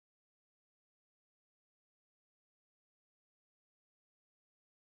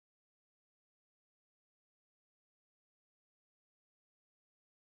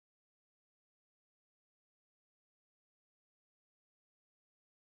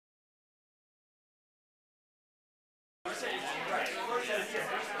Right. I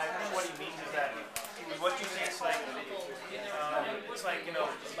think what he means is that what you say is like, it's like,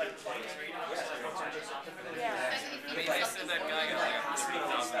 like points, right? Yeah. I mean, they said that guy got like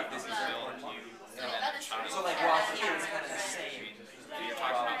 100,000 busy bill and child. So like Washington is kind of the same. You're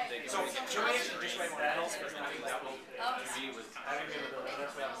talking about they So can we actually just write one down for something that will be with Having the ability,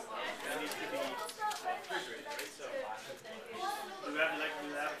 that's what that needs to be refrigerated, right? So, do we have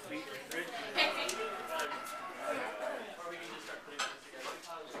a free fridge?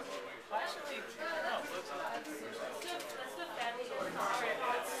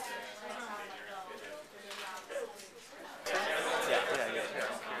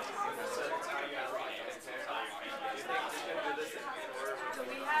 So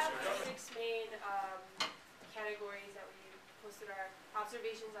we have 6 main categories that we posted our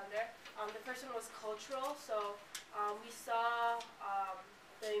observations on there. The first one was cultural, so we saw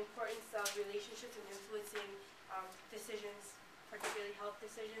the importance of relationships and influencing decisions, particularly health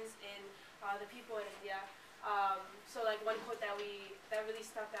decisions in the people in India. So like one quote that really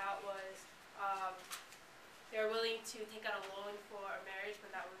stuck out was they're willing to take out a loan for a marriage,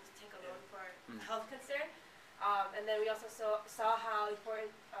 but not willing to take a loan for a health concern. And then we also saw how important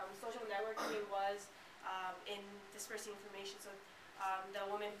social networking was in dispersing information. So the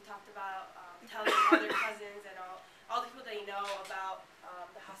woman who talked about telling other cousins and all the people they know about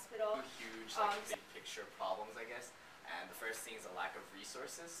the hospital. Huge like big picture problems, I guess. And the first thing is a lack of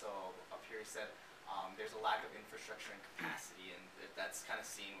resources. So up here he said there's a lack of infrastructure and capacity, and that's kind of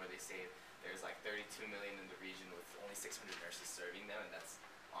seen where they say there's like 32 million in the region with only 600 nurses serving them, and that's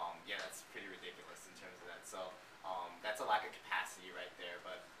that's pretty ridiculous in terms of that. So that's a lack of capacity right there.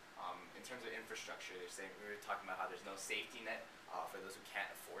 But in terms of infrastructure, they're saying, we were talking about how there's no safety net for those who can't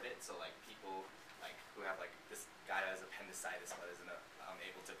afford it. So like people like who have like this guy who has appendicitis but isn't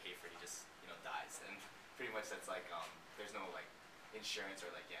able to pay for it, he just dies, and pretty much that's like there's no like insurance or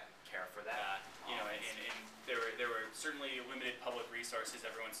like care for that. And there were certainly limited public resources.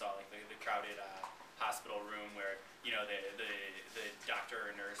 Everyone saw like the crowded hospital room where the doctor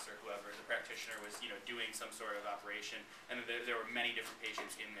or nurse or whoever, the practitioner was doing some sort of operation, and there were many different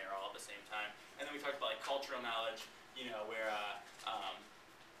patients in there all at the same time. And then we talked about like cultural knowledge, where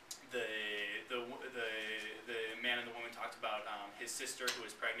the man and the woman talked about his sister who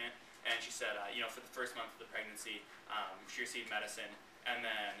was pregnant, and she said for the first month of the pregnancy she received medicine, and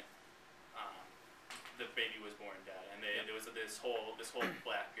then the baby was born dead, and there was this whole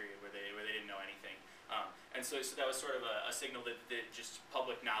black period where they didn't know anything. And so that was sort of a signal that just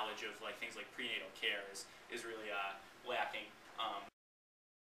public knowledge of like things like prenatal care is really lacking.